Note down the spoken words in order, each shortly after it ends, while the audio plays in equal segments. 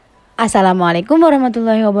Assalamualaikum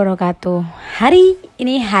warahmatullahi wabarakatuh. Hari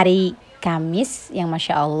ini hari Kamis yang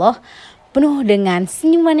Masya Allah penuh dengan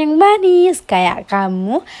senyuman yang manis. Kayak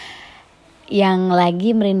kamu yang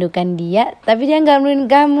lagi merindukan dia tapi dia gak merindukan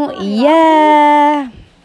kamu. Iya,